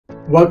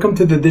Welcome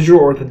to the Digital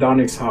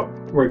Orthodontics Hub.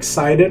 We're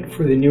excited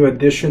for the new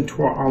addition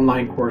to our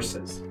online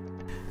courses.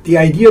 The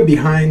idea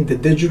behind the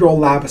Digital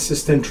Lab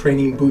Assistant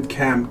Training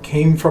Bootcamp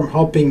came from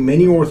helping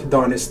many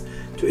orthodontists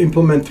to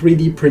implement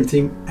 3D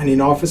printing and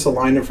in-office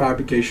aligner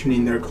fabrication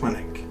in their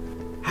clinic.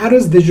 How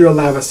does Digital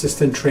Lab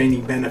Assistant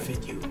Training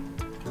benefit you?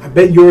 I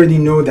bet you already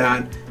know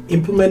that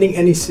implementing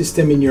any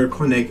system in your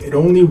clinic, it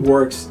only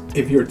works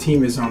if your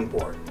team is on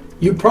board.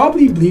 You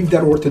probably believe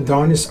that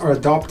orthodontists are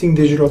adopting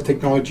digital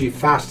technology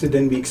faster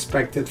than we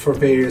expected for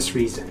various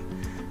reasons.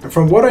 And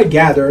from what I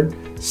gathered,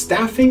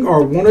 staffing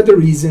are one of the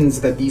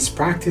reasons that these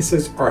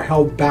practices are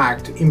held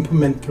back to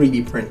implement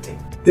 3D printing.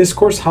 This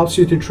course helps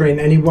you to train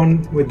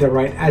anyone with the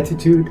right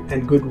attitude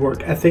and good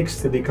work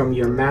ethics to become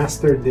your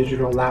master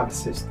digital lab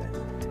assistant.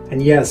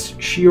 And yes,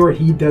 she or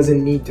he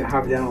doesn't need to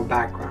have dental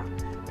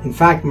background. In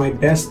fact, my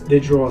best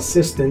digital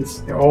assistants,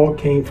 they all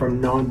came from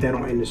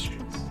non-dental industries.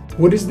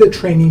 What is the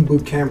Training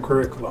Bootcamp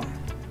curriculum?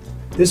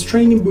 This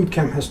Training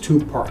Bootcamp has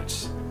two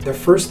parts. The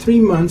first 3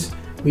 months,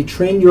 we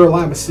train your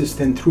lab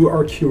assistant through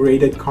our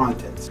curated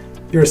content.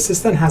 Your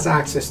assistant has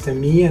access to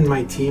me and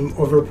my team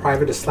over a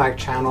private Slack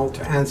channel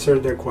to answer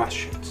their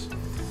questions.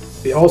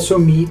 We also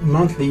meet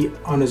monthly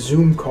on a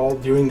Zoom call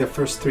during the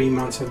first 3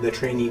 months of the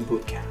Training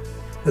Bootcamp.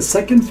 The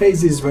second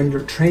phase is when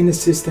your trained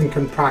assistant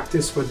can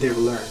practice what they've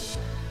learned.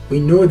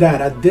 We know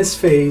that at this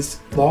phase,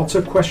 lots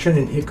of questions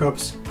and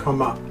hiccups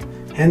come up.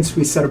 Hence,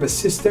 we set up a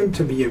system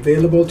to be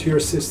available to your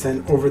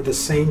assistant over the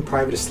same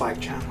private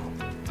Slack channel.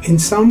 In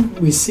sum,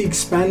 we see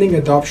expanding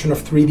adoption of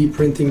 3D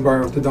printing by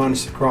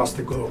orthodontists across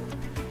the globe.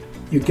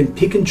 You can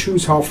pick and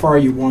choose how far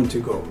you want to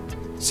go.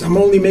 Some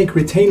only make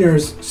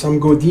retainers, some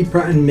go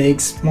deeper and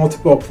makes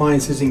multiple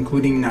appliances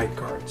including night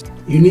guards.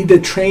 You need a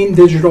trained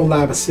digital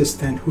lab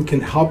assistant who can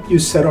help you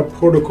set up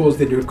protocols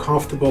that you're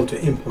comfortable to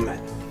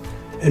implement.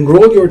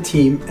 Enroll your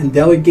team and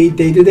delegate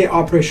day-to-day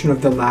operation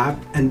of the lab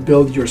and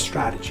build your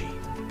strategy.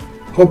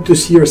 Hope to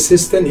see your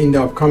assistant in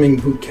the upcoming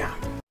bootcamp.